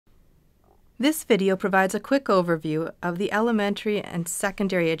This video provides a quick overview of the Elementary and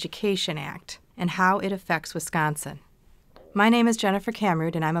Secondary Education Act and how it affects Wisconsin. My name is Jennifer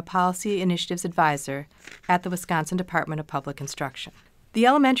Kamrud, and I'm a Policy Initiatives Advisor at the Wisconsin Department of Public Instruction. The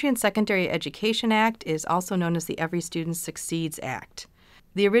Elementary and Secondary Education Act is also known as the Every Student Succeeds Act.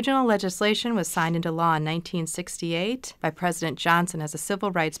 The original legislation was signed into law in 1968 by President Johnson as a civil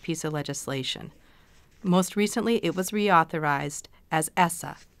rights piece of legislation. Most recently, it was reauthorized as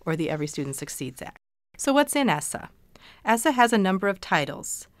ESSA, or the Every Student Succeeds Act. So what's in ESSA? ESSA has a number of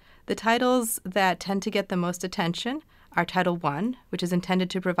titles. The titles that tend to get the most attention are Title I, which is intended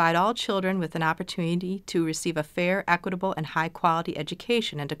to provide all children with an opportunity to receive a fair, equitable, and high-quality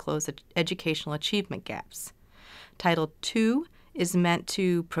education and to close educational achievement gaps. Title II is meant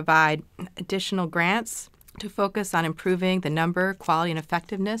to provide additional grants to focus on improving the number, quality, and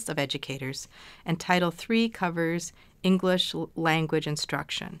effectiveness of educators. And Title III covers English language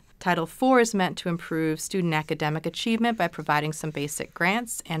instruction. Title IV is meant to improve student academic achievement by providing some basic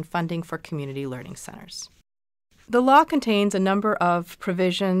grants and funding for community learning centers. The law contains a number of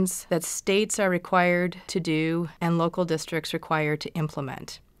provisions that states are required to do and local districts required to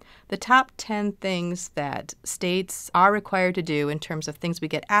implement. The top 10 things that states are required to do in terms of things we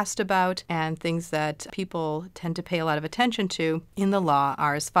get asked about and things that people tend to pay a lot of attention to in the law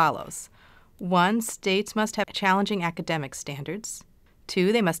are as follows. 1, states must have challenging academic standards.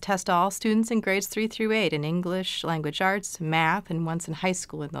 2, they must test all students in grades 3 through 8 in English, language arts, math, and once in high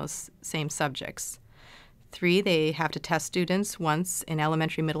school in those same subjects. 3, they have to test students once in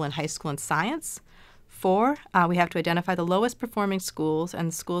elementary, middle, and high school in science. 4, we have to identify the lowest performing schools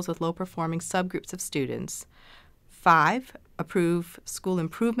and schools with low performing subgroups of students. 5, approve school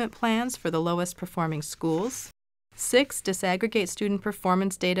improvement plans for the lowest performing schools. 6, disaggregate student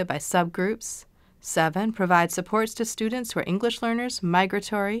performance data by subgroups. 7, provide supports to students who are English learners,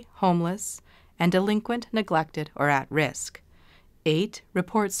 migratory, homeless, and delinquent, neglected, or at risk. 8,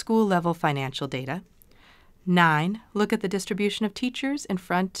 report school-level financial data. 9, look at the distribution of teachers in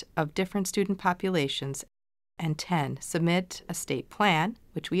front of different student populations. And 10, submit a state plan,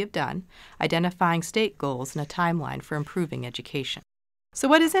 which we have done, identifying state goals and a timeline for improving education. So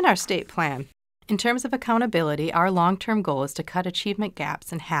what is in our state plan? In terms of accountability, our long-term goal is to cut achievement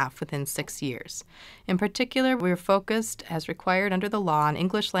gaps in half within 6 years. In particular, we're focused, as required under the law, on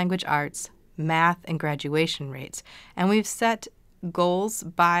English language arts, math, and graduation rates. And we've set goals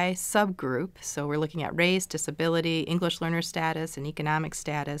by subgroup, so we're looking at race, disability, English learner status, and economic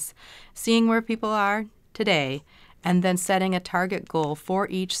status, seeing where people are today, and then setting a target goal for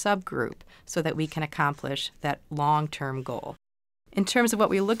each subgroup so that we can accomplish that long-term goal. In terms of what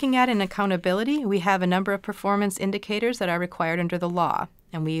we're looking at in accountability, we have a number of performance indicators that are required under the law,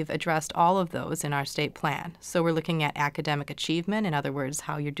 and we've addressed all of those in our state plan. So we're looking at academic achievement, in other words,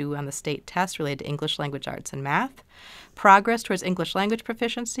 how you do on the state test related to English language arts and math, progress towards English language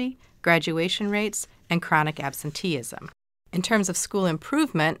proficiency, graduation rates, and chronic absenteeism. In terms of school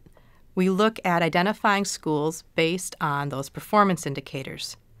improvement, we look at identifying schools based on those performance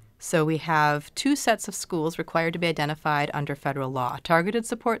indicators. So we have 2 sets of schools required to be identified under federal law, targeted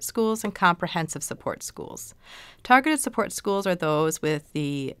support schools and comprehensive support schools. Targeted support schools are those with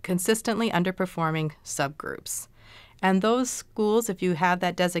the consistently underperforming subgroups. And those schools, if you have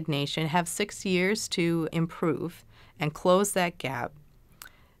that designation, have 6 years to improve and close that gap.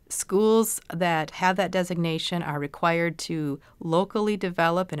 Schools that have that designation are required to locally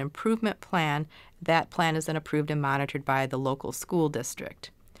develop an improvement plan. That plan is then approved and monitored by the local school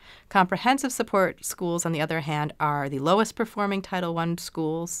district. Comprehensive support schools, on the other hand, are the lowest performing Title I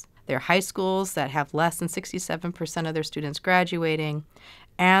schools. They're high schools that have less than 67% of their students graduating,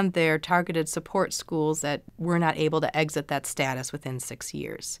 and they're targeted support schools that were not able to exit that status within 6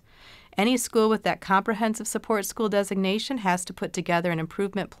 years. Any school with that comprehensive support school designation has to put together an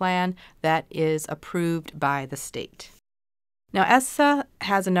improvement plan that is approved by the state. Now, ESSA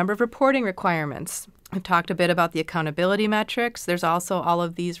has a number of reporting requirements. We've talked a bit about the accountability metrics. There's also all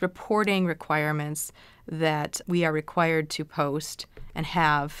of these reporting requirements that we are required to post and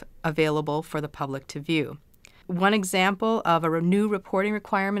have available for the public to view. One example of a new reporting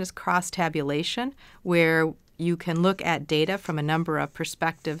requirement is cross-tabulation, where you can look at data from a number of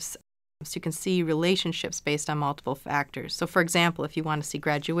perspectives. So you can see relationships based on multiple factors. So for example, if you want to see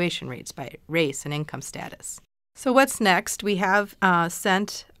graduation rates by race and income status. So what's next? We have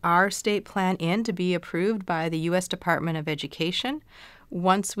sent our state plan in to be approved by the U.S. Department of Education.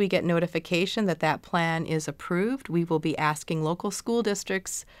 Once we get notification that that plan is approved, we will be asking local school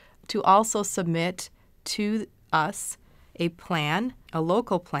districts to also submit to us a plan, a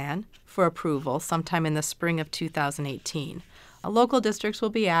local plan, for approval sometime in the spring of 2018. Local districts will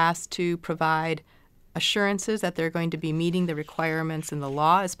be asked to provide assurances that they're going to be meeting the requirements in the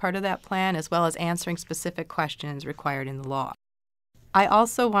law as part of that plan, as well as answering specific questions required in the law. I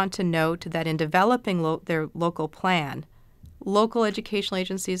also want to note that in developing their local plan, local educational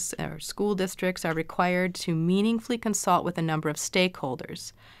agencies or school districts are required to meaningfully consult with a number of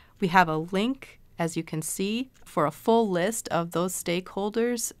stakeholders. We have a link, as you can see, for a full list of those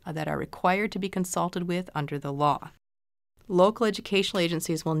stakeholders that are required to be consulted with under the law. Local educational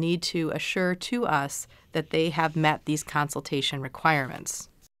agencies will need to assure to us that they have met these consultation requirements.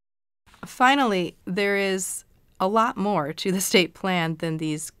 Finally, there is a lot more to the state plan than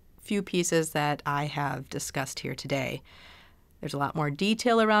these few pieces that I have discussed here today. There's a lot more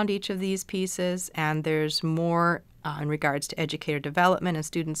detail around each of these pieces, and there's more in regards to educator development and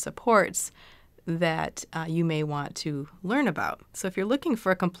student supports that you may want to learn about. So if you're looking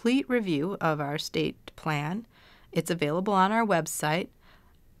for a complete review of our state plan, it's available on our website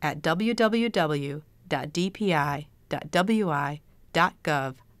at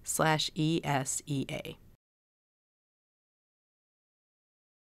www.dpi.wi.gov/ESEA.